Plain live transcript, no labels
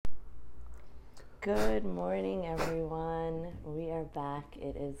Good morning, everyone. We are back.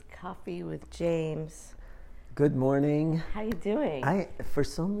 It is Coffee with James. Good morning. How you doing? For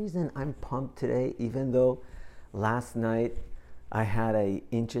some reason, I'm pumped today, even though last night I had a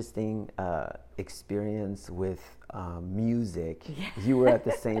interesting experience with music. Yeah. You were at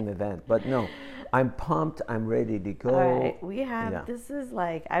the same event, but no, I'm pumped. I'm ready to go. All right, this is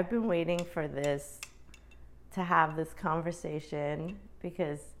like, I've been waiting for this, to have this conversation,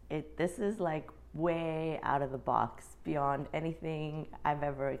 because this is like way out of the box, beyond anything I've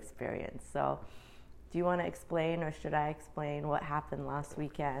ever experienced. So do you want to explain, or should I explain what happened last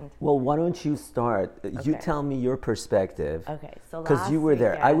weekend? Well, why don't you start? Okay. You tell me your perspective. Okay, so because you were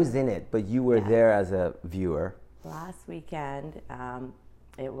there. I was in it, but you were there as a viewer. Last weekend,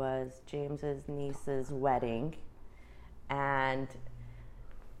 it was James's niece's wedding, and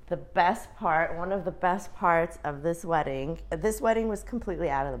one of the best parts of this wedding was completely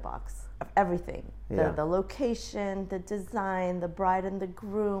out of the box of everything. The location, the design, the bride and the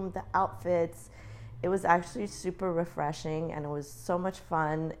groom, the outfits. It was actually super refreshing, and it was so much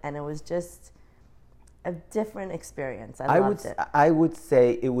fun, and it was just a different experience. I loved it. I would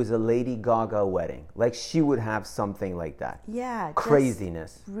say it was a Lady Gaga wedding. Like, she would have something like that. Yeah.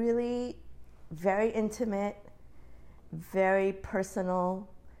 Craziness. Really very intimate, very personal.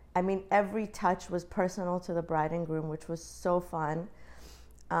 I mean, every touch was personal to the bride and groom, which was so fun.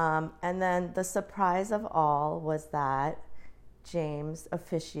 And then the surprise of all was that James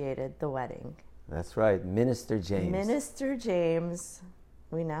officiated the wedding. That's right, Minister James. Minister James.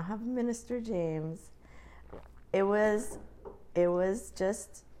 We now have Minister James. It was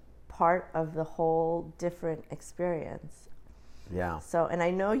just part of the whole different experience. Yeah. So, and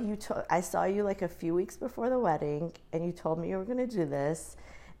I know I saw you like a few weeks before the wedding, and you told me you were going to do this,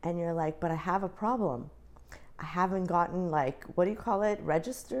 and you're like, but I have a problem. I haven't gotten, like, what do you call it?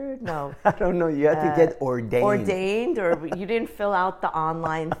 Registered? No. I don't know. You had to get ordained. Ordained, or you didn't fill out the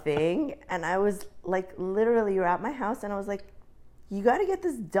online thing. And I was like, literally, you were at my house, and I was like, you got to get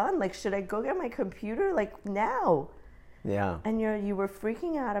this done. Like, should I go get my computer? Like, now. Yeah. And you were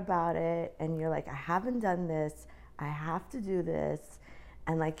freaking out about it, and you're like, I haven't done this. I have to do this.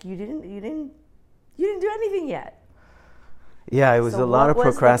 And like, you didn't do anything yet. Yeah, it was a lot of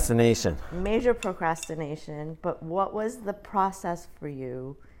procrastination. Major procrastination. But what was the process for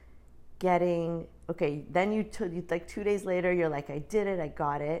you getting, okay, then like 2 days later, you're like, I did it, I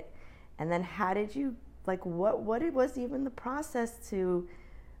got it. And then how did you, like, what was even the process to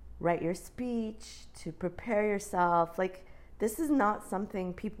write your speech, to prepare yourself? Like, this is not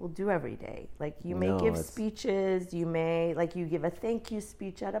something people do every day. Like, you may give speeches, you give a thank you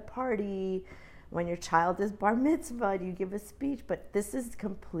speech at a party. When your child is bar mitzvah, you give a speech, but this is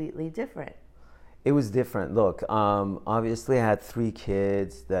completely different. It was different. Look, obviously I had 3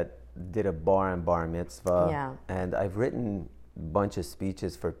 kids that did a bar and bar mitzvah. Yeah. And I've written a bunch of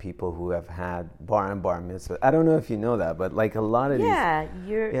speeches for people who have had bar and bar mitzvah. I don't know if you know that, but like a lot of these.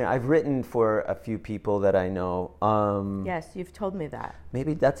 I've written for a few people that I know. Yes, you've told me that.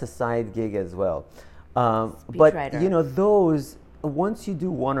 Maybe that's a side gig as well. Speechwriter. But those, once you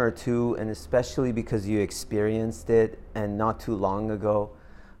do 1 or 2, and especially because you experienced it and not too long ago,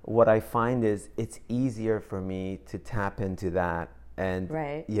 what I find is it's easier for me to tap into that and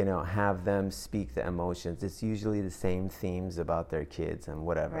have them speak the emotions. It's usually the same themes about their kids and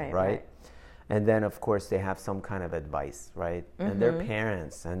whatever, right? And then, of course, they have some kind of advice, right? Mm-hmm. And they're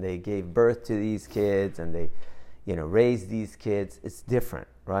parents, and they gave birth to these kids, and they, raised these kids. It's different,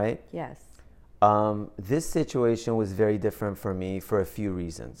 right? Yes. This situation was very different for me for a few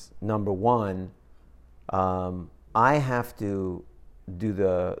reasons. Number one, I have to do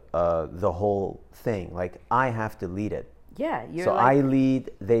the whole thing. Like, I have to lead it. Yeah, I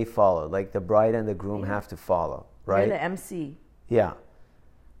lead, they follow. Like, the bride and the groom have to follow, right? You're the MC. Yeah.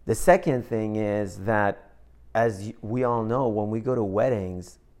 The second thing is that, as we all know, when we go to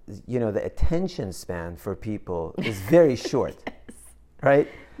weddings, the attention span for people is very short, right?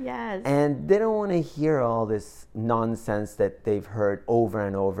 Yes. And they don't want to hear all this nonsense that they've heard over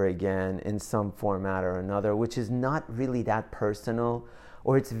and over again in some format or another, which is not really that personal,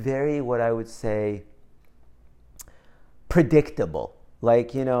 or it's very, what I would say, predictable.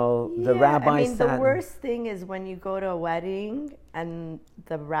 Like, the rabbi the worst thing is when you go to a wedding and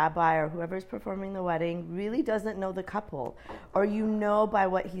the rabbi or whoever's performing the wedding really doesn't know the couple. Or by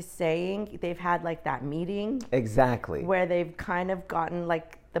what he's saying, they've had like that meeting. Exactly. Where they've kind of gotten,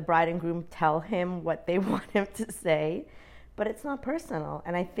 like, the bride and groom tell him what they want him to say. But it's not personal.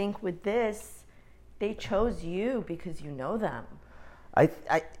 And I think with this, they chose you because you know them.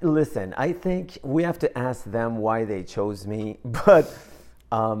 Listen, I think we have to ask them why they chose me. But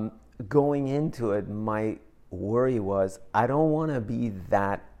going into it, my worry was, I don't want to be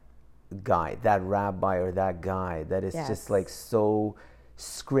that guy, that rabbi or that guy that is just like so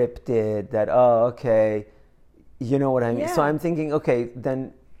scripted that, oh, okay, you know what I mean? So I'm thinking, okay,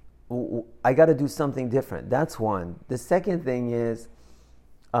 then I got to do something different. That's one. The second thing is,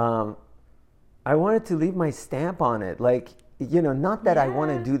 I wanted to leave my stamp on it. Like, you know, not that I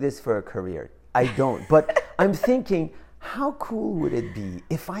want to do this for a career. I don't. But I'm thinking, how cool would it be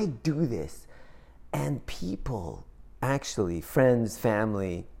if I do this and people, actually, friends,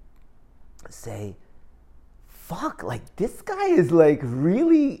 family, say, fuck, like this guy is like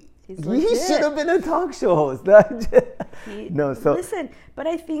really, he should have been a talk show host. Listen, but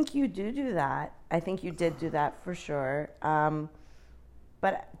I think you do that. I think you did do that for sure.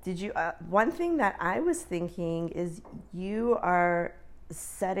 But did you, one thing that I was thinking is you are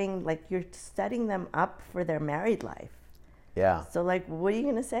you're setting them up for their married life. Yeah. So like, what are you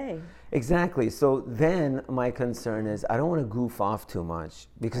going to say? Exactly. So then my concern is I don't want to goof off too much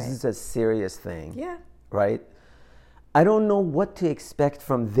because it's a serious thing. Yeah. Right? I don't know what to expect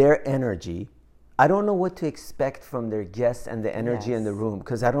from their energy. I don't know what to expect from their guests and the energy in the room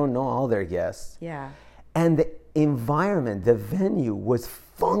because I don't know all their guests. Yeah. And the environment, the venue was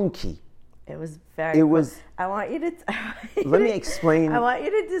funky. It was very cool. I want you to... Let me explain. I want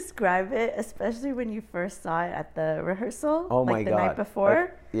you to describe it, especially when you first saw it at the rehearsal. Oh my God. The night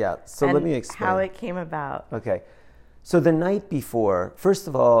before. Yeah, so let me explain. How it came about. Okay. So the night before, first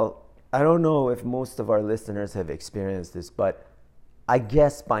of all, I don't know if most of our listeners have experienced this, but I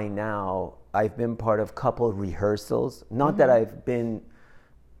guess by now I've been part of couple rehearsals. Not that I've been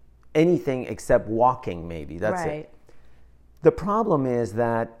anything except walking, maybe. That's it. The problem is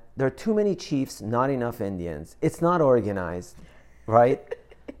that there are too many chiefs, not enough Indians. It's not organized, right?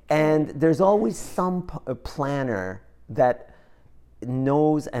 And there's always some planner that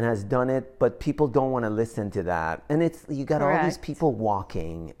knows and has done it, but people don't want to listen to that. And you got all these people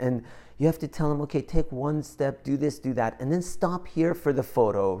walking, and you have to tell them, okay, take one step, do this, do that, and then stop here for the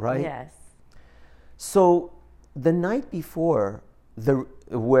photo, right? Yes. So the night before,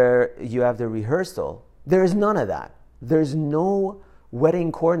 where you have the rehearsal, there is none of that. There's no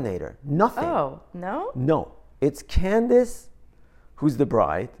wedding coordinator, nothing. Oh, no? No. It's Candace, who's the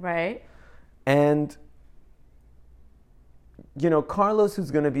bride. Right. And, you know, Carlos,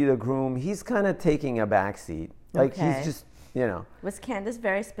 who's going to be the groom, he's kind of taking a backseat. Like, he's just, you know. Was Candace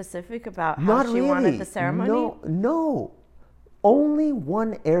very specific about how she wanted the ceremony? No. Only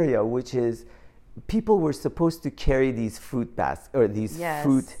one area, which is people were supposed to carry these fruit baskets, or these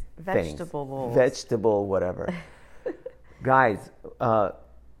fruit vegetable things. bowls. Vegetable, whatever. Guys,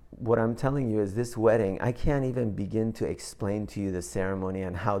 what I'm telling you is this wedding, I can't even begin to explain to you the ceremony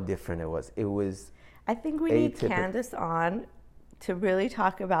and how different it was. It was I think we need Candace on to really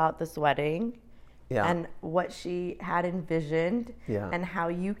talk about this wedding and what she had envisioned and how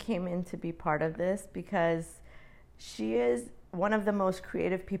you came in to be part of this, because she is one of the most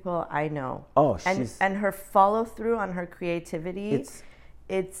creative people I know. Oh, and her follow through on her creativity.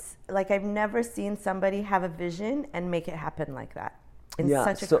 It's like I've never seen somebody have a vision and make it happen like that in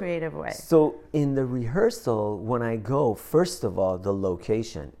such a creative way. So in the rehearsal, when I go, first of all, the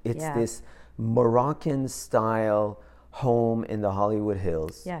location. It's this Moroccan style home in the Hollywood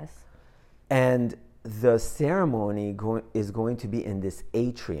Hills. Yes. And the ceremony is going to be in this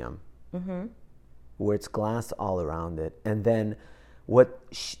atrium where it's glass all around it. And then what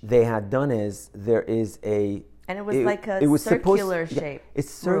they had done is there is and it was like a circular shape. It's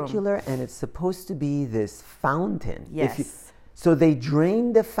circular and it's supposed to be this fountain. Yes. So they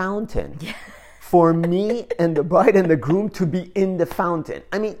drained the fountain for me and the bride and the groom to be in the fountain.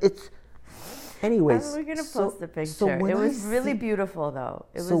 I mean, it's... Anyways. We're going to post the picture. It was really beautiful, though.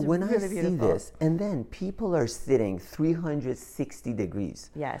 It was when really I see beautiful. this, and then people are sitting 360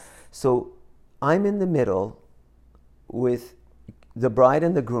 degrees. Yes. So I'm in the middle with the bride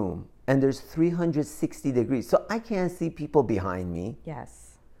and the groom, and there's 360 degrees. So I can't see people behind me.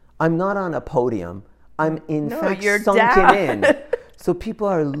 Yes. I'm not on a podium. I'm in fact you're sunken down. in. So people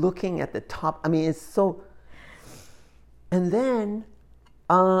are looking at the top. I mean, it's so... And then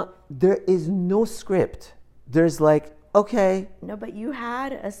there is no script. There's like, okay. No, but you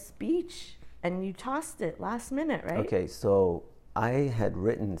had a speech and you tossed it last minute, right? Okay, so I had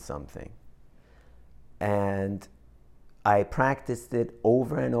written something. And I practiced it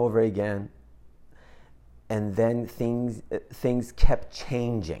over and over again, and then things kept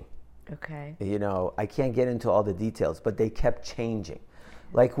changing. Okay. You know, I can't get into all the details, but they kept changing.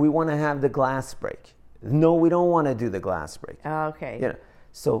 Like, we want to have the glass break. No, we don't want to do the glass break. Oh, okay. You know,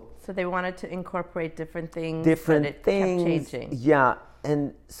 so they wanted to incorporate different things. Different but it things. kept changing. Yeah,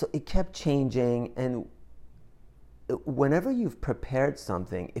 and so it kept changing. And whenever you've prepared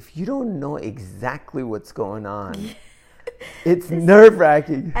something, if you don't know exactly what's going on, it's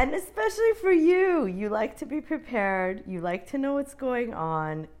nerve-wracking. And especially for you, you like to be prepared. You like to know what's going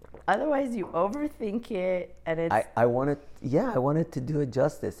on. Otherwise, you overthink it, and it's. I wanted to do it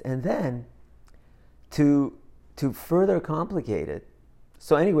justice, and then to further complicate it.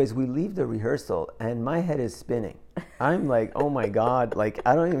 So, anyways, we leave the rehearsal, and my head is spinning. I'm like, oh my God, like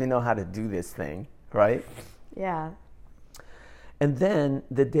I don't even know how to do this thing, right? Yeah. And then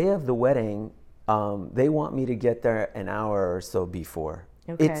the day of the wedding, they want me to get there an hour or so before.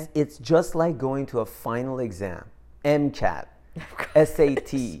 Okay. It's just like going to a final exam, MCAT,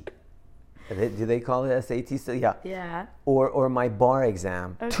 SAT. Do they call it SAT? So yeah. Yeah. Or my bar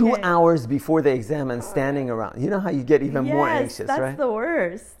exam. Okay. 2 hours before the exam and standing around. You know how you get even more anxious, that's right? That's the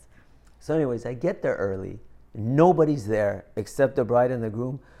worst. So anyways, I get there early. Nobody's there except the bride and the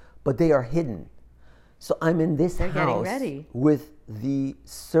groom, but they are hidden. So I'm in this house getting ready. with the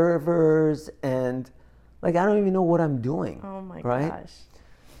servers and like I don't even know what I'm doing. Oh my right? gosh.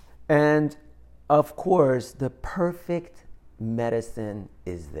 And of course, the perfect medicine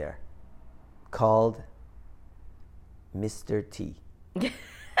is there called Mr. T.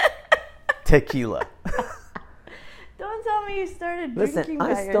 Tequila. Don't tell me you started drinking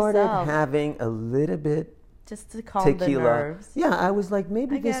by I started yourself. having a little bit just to calm tequila. the nerves. Yeah, I was like,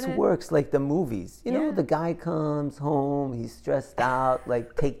 maybe this it. works like the movies. You know, Yeah. the guy comes home, he's stressed out,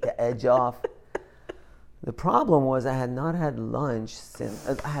 like take the edge off. The problem was I had not had lunch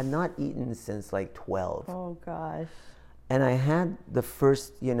I had not eaten since like 12. Oh gosh. And I had the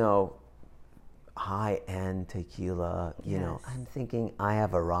first, high-end tequila, you know. I'm thinking I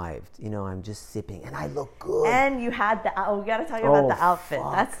have arrived. I'm just sipping and I look good. And you had we got to talk about the outfit.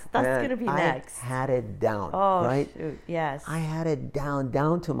 Fuck, That's man. going to be next. I had it down, Oh, right? shoot. Yes. I had it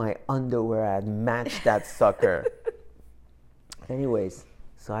down to my underwear. I had matched that sucker. Anyways,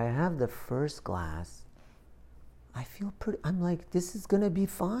 so I have the first glass. I feel I'm like, this is going to be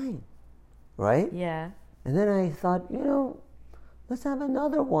fine, right? Yeah. And then I thought, let's have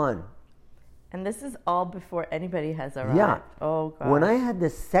another one. And this is all before anybody has arrived. Yeah. Oh, God. When I had the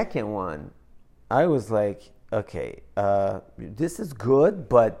second one, I was like, okay, this is good,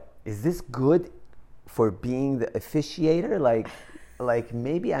 but is this good for being the officiator? Like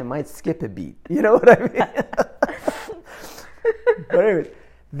maybe I might skip a beat. You know what I mean? But anyways,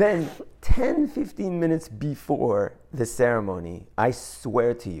 then 10, 15 minutes before the ceremony, I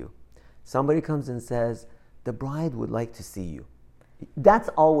swear to you, somebody comes and says, the bride would like to see you. That's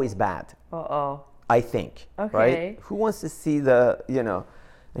always bad. Uh-oh. I think. Okay. Right? Who wants to see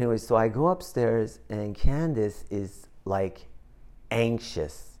Anyway, so I go upstairs and Candace is like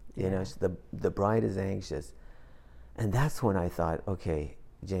anxious. The bride is anxious. And that's when I thought, okay,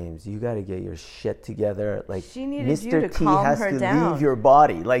 James, you got to get your shit together. Like, she needed Mr. you to T calm has her to down. leave your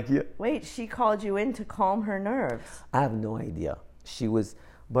body. Wait, she called you in to calm her nerves. I have no idea.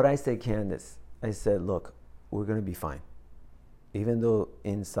 But I said, Candace, I said, look, we're going to be fine. Even though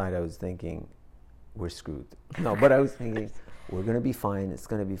inside I was thinking, we're screwed. No, but I was thinking, we're going to be fine. It's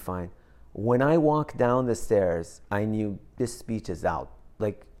going to be fine. When I walked down the stairs, I knew this speech is out.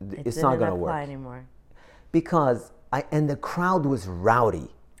 Like, it's not going to work. It didn't apply anymore. Because and the crowd was rowdy.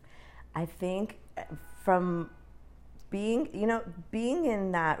 I think from being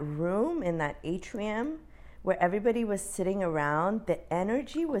in that room, in that atrium, where everybody was sitting around, the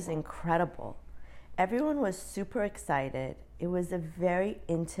energy was incredible. Everyone was super excited. It was a very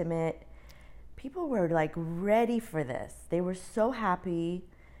intimate, people were like ready for this. They were so happy.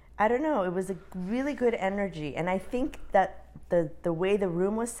 I don't know, it was a really good energy. And I think that the way the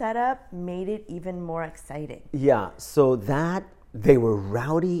room was set up made it even more exciting. Yeah, so that, they were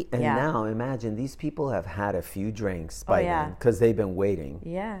rowdy. And now imagine, these people have had a few drinks by then because they've been waiting.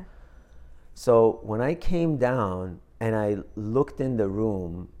 Yeah. So when I came down and I looked in the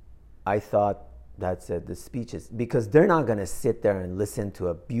room, I thought, that's it, the speeches, because they're not going to sit there and listen to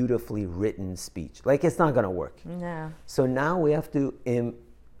a beautifully written speech. Like, it's not going to work. No. So now we have to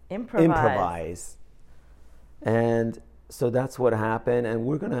improvise. And so that's what happened. And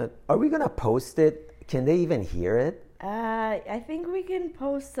are we going to post it? Can they even hear it? I think we can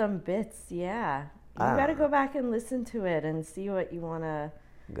post some bits, yeah. You got to go back and listen to it and see what you want to...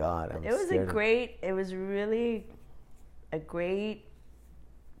 God, I'm It was scared. it was really a great,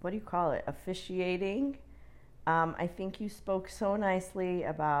 what do you call it, officiating. I think you spoke so nicely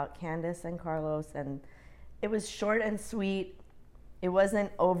about Candace and Carlos, and it was short and sweet. It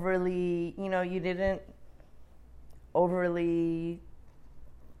wasn't overly, you didn't overly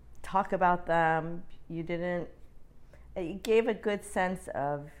talk about them. You didn't, it gave a good sense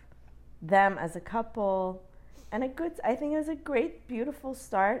of them as a couple, and I think it was a great, beautiful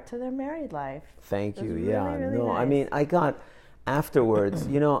start to their married life. Thank you. Really, Yeah. really No, nice. I mean, I got afterwards,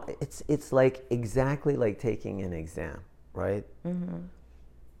 it's like exactly like taking an exam, right? Mm-hmm.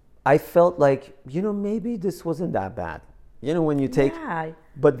 I felt like, maybe this wasn't that bad. When you take, Yeah.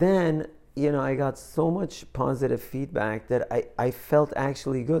 but then, I got so much positive feedback that I felt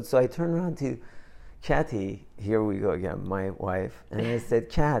actually good. So I turned around to Kathy, here we go again, my wife, and I said,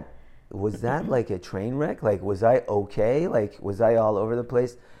 Kat, was that like a train wreck? Like, was I okay? Like, was I all over the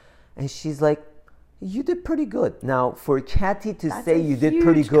place? And she's like, you did pretty good. Now, for Kathy to That's say a you did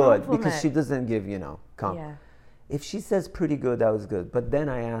pretty huge good, compliment. because she doesn't give, Yeah. If she says pretty good, that was good. But then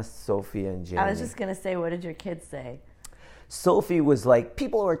I asked Sophie and Jamie. I was just going to say, what did your kids say? Sophie was like,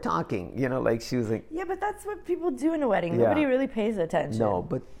 people were talking, like she was like. Yeah, but that's what people do in a wedding. Yeah. Nobody really pays attention. No,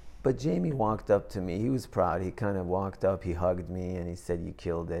 but Jamie walked up to me. He was proud. He kind of walked up, he hugged me, and he said, you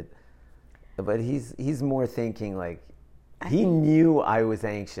killed it. But he's more thinking like, he knew I was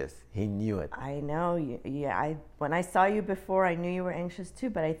anxious. He knew it. I know. Yeah, when I saw you before, I knew you were anxious too.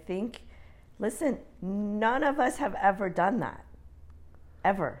 But I think, listen, none of us have ever done that.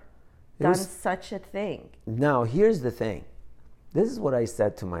 Ever. Done such a thing. Now, here's the thing. This is what I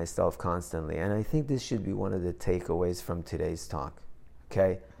said to myself constantly, and I think this should be one of the takeaways from today's talk.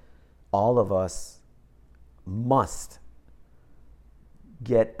 Okay? All of us must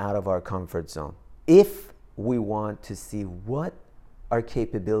get out of our comfort zone if we want to see what our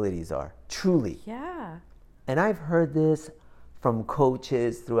capabilities are, truly. Yeah. And I've heard this from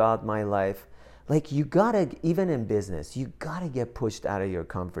coaches throughout my life. Like, you gotta, even in business, you gotta get pushed out of your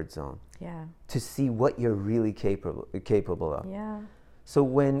comfort zone. Yeah. To see what you're really capable of. Yeah. So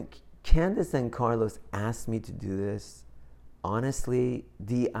when Candace and Carlos asked me to do this, honestly,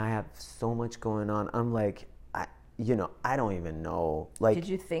 I have so much going on. I'm like, I don't even know. Like, did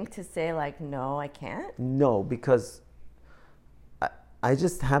you think to say like, no, I can't? No, because I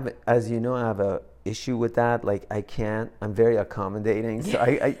just have, as you know, I have a issue with that. Like, I can't. I'm very accommodating, so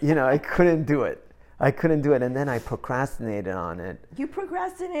I couldn't do it. And then I procrastinated on it. You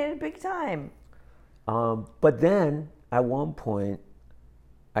procrastinated big time. But then, at one point,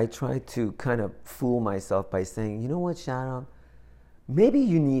 I tried to kind of fool myself by saying, you know what, Sharon? Maybe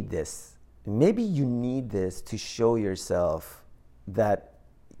you need this. Maybe you need this to show yourself that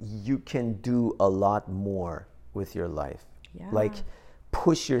you can do a lot more with your life. Yeah. Like,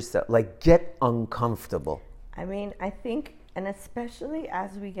 push yourself, like, get uncomfortable. I mean, I think, and especially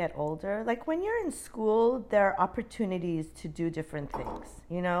as we get older, like when you're in school, there are opportunities to do different things,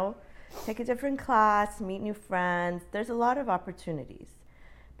 Take a different class, meet new friends. There's a lot of opportunities.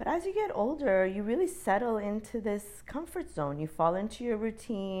 But as you get older, you really settle into this comfort zone. You fall into your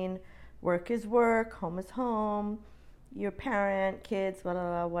routine. Work is work, home is home, your parent, kids, blah, blah,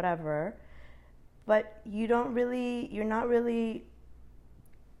 blah, whatever. But you don't really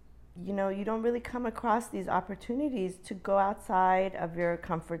come across these opportunities to go outside of your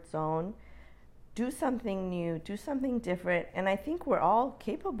comfort zone, do something new, do something different. And I think we're all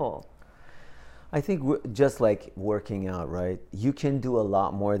capable. I think just like working out, right? You can do a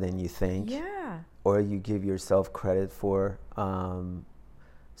lot more than you think. Yeah. Or you give yourself credit for.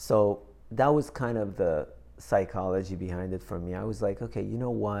 So that was kind of the psychology behind it for me. I was like, okay, you know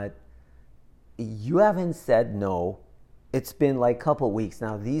what? You haven't said no. It's been like a couple weeks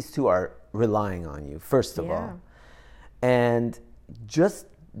now. These two are relying on you, first of all. And just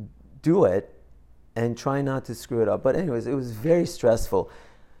do it and try not to screw it up. But anyways, it was very stressful.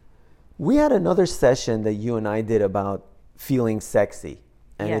 We had another session that you and I did about feeling sexy.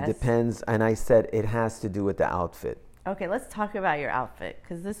 And Yes. It depends. And I said it has to do with the outfit. Okay, let's talk about your outfit,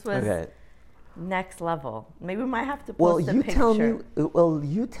 because this was next level. Maybe we might have to post a picture.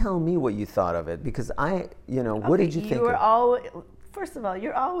 You tell me what you thought of it, because what did you think? First of all,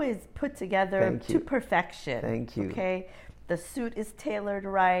 you're always put together to perfection. Thank you. Okay, the suit is tailored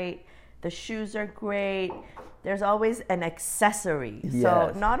right. The shoes are great. There's always an accessory. Yes.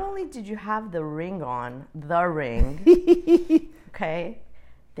 So not only did you have the ring on, okay,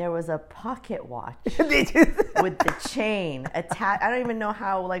 there was a pocket watch with the chain attached. I don't even know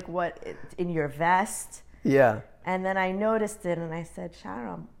how, in your vest. Yeah. And then I noticed it and I said,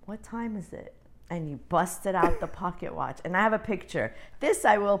 Sharon, what time is it? And you busted out the pocket watch. And I have a picture. This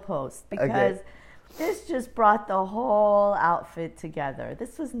I will post because this just brought the whole outfit together.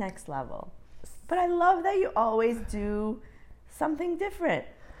 This was next level. But I love that you always do something different.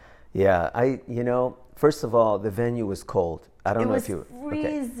 Yeah, first of all, the venue was cold. I don't know if you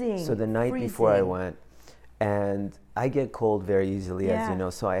freezing. Okay. So the night before I went, And I get cold very easily, as you Yeah. know,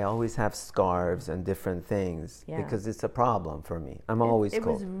 so I always have scarves and different things Yeah. because it's a problem for me. I'm always It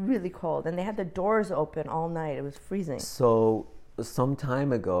cold. was really cold, and they had the doors open all night. It was freezing. So some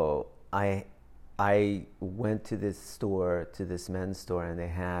time ago, I went to this store, to this men's store, and they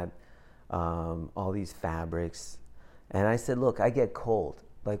had all these fabrics, and I said, "Look, I get cold.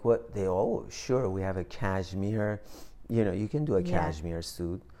 Like what?" They, "Oh, sure, we have a cashmere. You know, you can do a Yeah. cashmere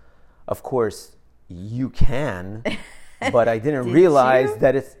suit. Of course, you can." But I didn't Did realize you?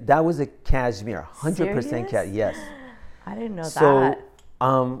 that was a cashmere, 100% Serious? yes. I didn't know So, that.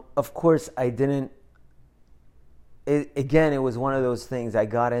 of course, I didn't. Again, it was one of those things. I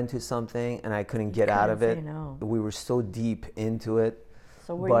got into something and I couldn't get out of couldn't it. say no. We were so deep into it.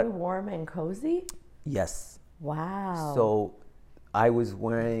 So were but you warm and cozy? yes. Wow. So I was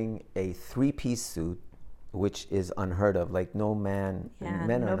wearing a three-piece suit, which is unheard of. Like no man, yeah,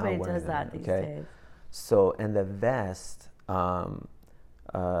 men are not nobody wearing does that them, these okay? days. So, and the vest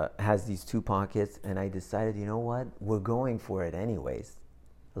has these two pockets, and I decided, you know what? We're going for it anyways.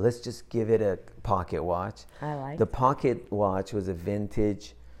 Let's just give it a pocket watch. I like the that. pocket watch was a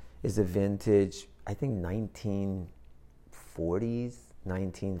vintage, I think 1940s,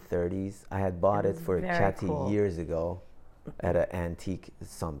 1930s. I had bought it for a very Cathy cool. years ago at an antique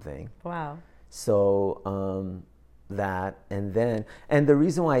something. Wow. So that, and the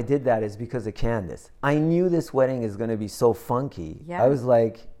reason why I did that is because of Candace. I knew this wedding is going to be so funky. Yeah. I was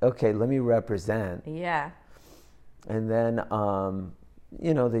like, okay, let me represent. Yeah. And then,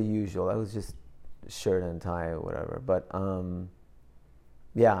 you know, the usual. I was just shirt and tie or whatever. But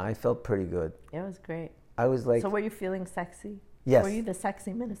yeah, I felt pretty good. It was great. I was like, So were you feeling sexy? yes. Were you the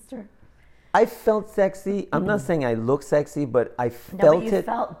sexy minister? I felt sexy. I'm not saying I look sexy, but I No, felt but you it.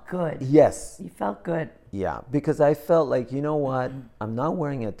 felt good. Yes. You felt good. Yeah, because I felt like, you know what? I'm not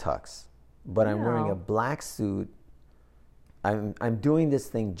wearing a tux, but I'm wearing No. a black suit. I'm doing this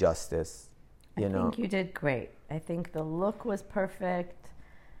thing justice, you I know. think you did great. I think the look was perfect.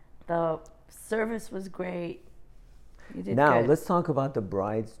 The service was great. You did Now, good. let's talk about the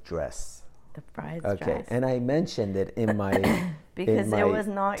bride's dress. The bride's Okay, dress. and I mentioned it in my Because in it my was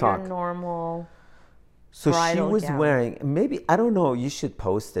not talk. your normal. So she bridal was gown. wearing, maybe, I don't know, you should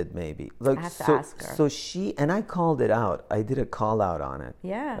post it maybe. Like, I have to so, ask her. So she, and I called it out. I did a call out on it.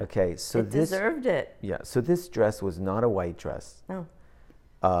 Yeah. Okay, so It this, deserved it. yeah, so this dress was not a white dress. No.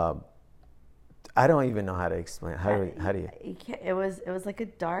 I don't even know how to explain. How do you? You can't, it was like a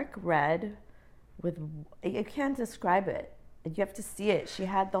dark red with. You can't describe it. You have to see it. She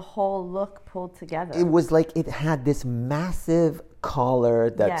had the whole look pulled together. It was like it had this massive collar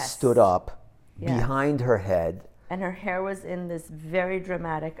that Yes. stood up Yes. behind her head. And her hair was in this very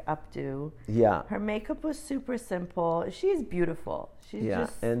dramatic updo. Yeah. Her makeup was super simple. She's beautiful. She's Yeah,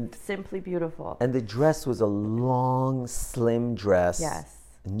 just and- simply beautiful. And the dress was a long, slim dress. Yes.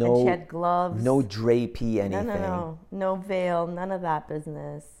 No. And she had gloves. No drapey anything. No veil, none of that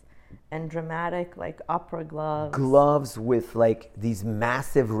business. And dramatic, like opera gloves. Gloves with like these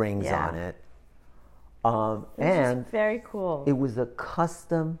massive rings Yeah. on it. It was And just very cool. it was a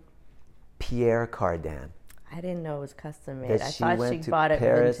custom Pierre Cardin. I didn't know it was custom made. That I she thought went she to bought it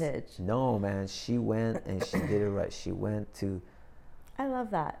Paris. vintage. No, man, she went and she did it right. She went to, I love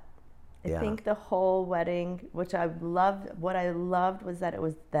that. I Yeah. think the whole wedding, what I loved was that it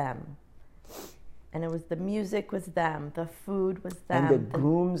was them. And it was the music was them, the food was them.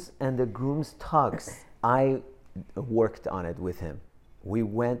 and the groom's tux. I worked on it with him. We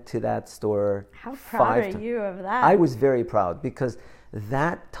went to that store. How proud are times. you of that? I was very proud because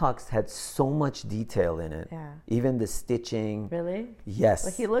that tux had so much detail in it. Yeah. Even the stitching. Really? Yes.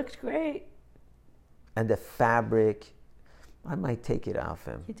 Well, he looked great. And the fabric. I might take it off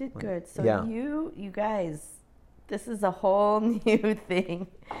him. You did good. So Yeah. you guys, this is a whole new thing.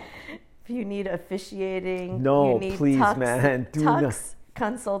 If you need officiating, No, you need please, tux, man, do not. tux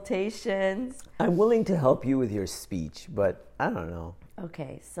consultations. I'm willing to help you with your speech, but I don't know.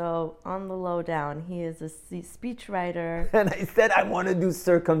 Okay, so on the lowdown, he is a speech writer. And I said I want to do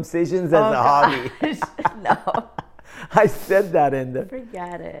circumcisions as a hobby. No, I said that in the.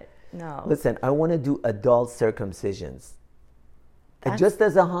 forget it. No. Listen, I want to do adult circumcisions. Just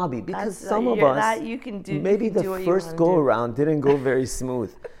as a hobby, because some of us, that you can do. maybe you can the do what you first wanna go do. around didn't go very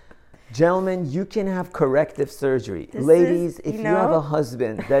smooth. Gentlemen, you can have corrective surgery. This Ladies, is, if you you have know- a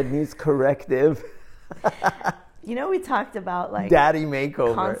husband that needs corrective, You know, we talked about like daddy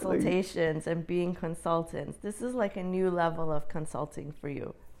makeover. consultations and being consultants. This is like a new level of consulting for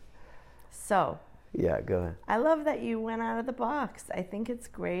you. So, Yeah, go ahead. I love that you went out of the box. I think it's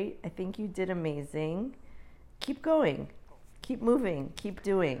great. I think you did amazing. Keep going. Keep moving. Keep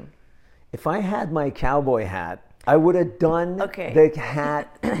doing. If I had my cowboy hat, I would have done Okay. the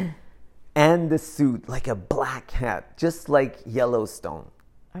hat and the suit like a black hat, just like Yellowstone.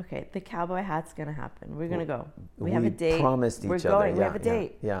 Okay, the cowboy hat's gonna happen. We're gonna go. We have a date. Promised each We're other. going. We Yeah, have a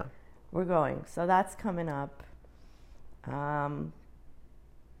date. Yeah. We're going. So that's coming up.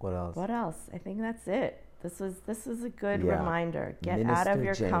 What else? What else? I think that's it. This was a good Yeah. reminder. Get out Minister of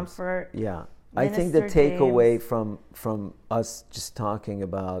your James. comfort. Yeah. I think the Minister takeaway James. from us just talking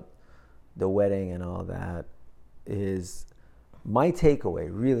about the wedding and all that is my takeaway,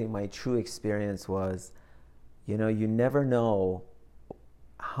 really my true experience was, you know, you never know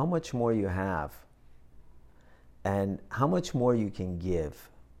how much more you have and how much more you can give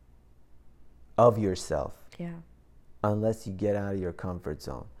of yourself Yeah. unless you get out of your comfort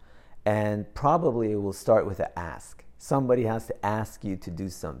zone. And probably it will start with an ask. Somebody has to ask you to do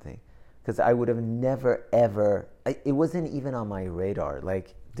something. Because I would have never, ever, it wasn't even on my radar.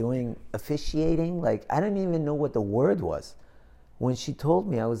 Like doing officiating, like I didn't even know what the word was. When she told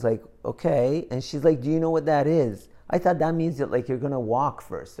me, I was like, okay. And she's like, do you know what that is? I thought that means that like you're going to walk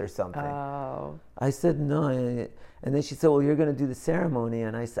first or something. Oh. I said, no. And then she said, well, you're going to do the ceremony.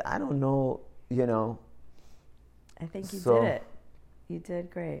 And I said, I don't know, you know. I think you So- did it. You did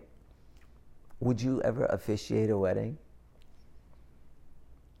great. Would you ever officiate a wedding?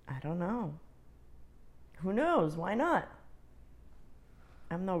 I don't know. Who knows? Why not?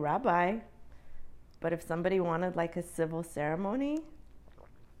 I'm no rabbi. But if somebody wanted like a civil ceremony,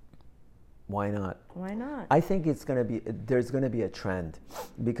 Why not? why not? I think there's going to be a trend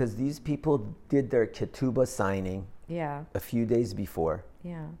because these people did their ketubah signing Yeah. a few days before,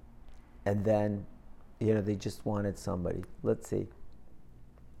 Yeah. and then, you know, they just wanted somebody. Let's see.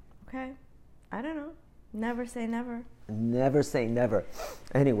 Okay. I don't know. Never say never. Never say never.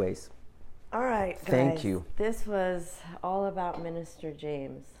 Anyways, All right, guys. Thank you. This was all about Minister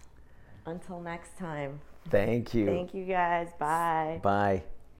James. Until next time. thank you. Thank you, guys. Bye. Bye.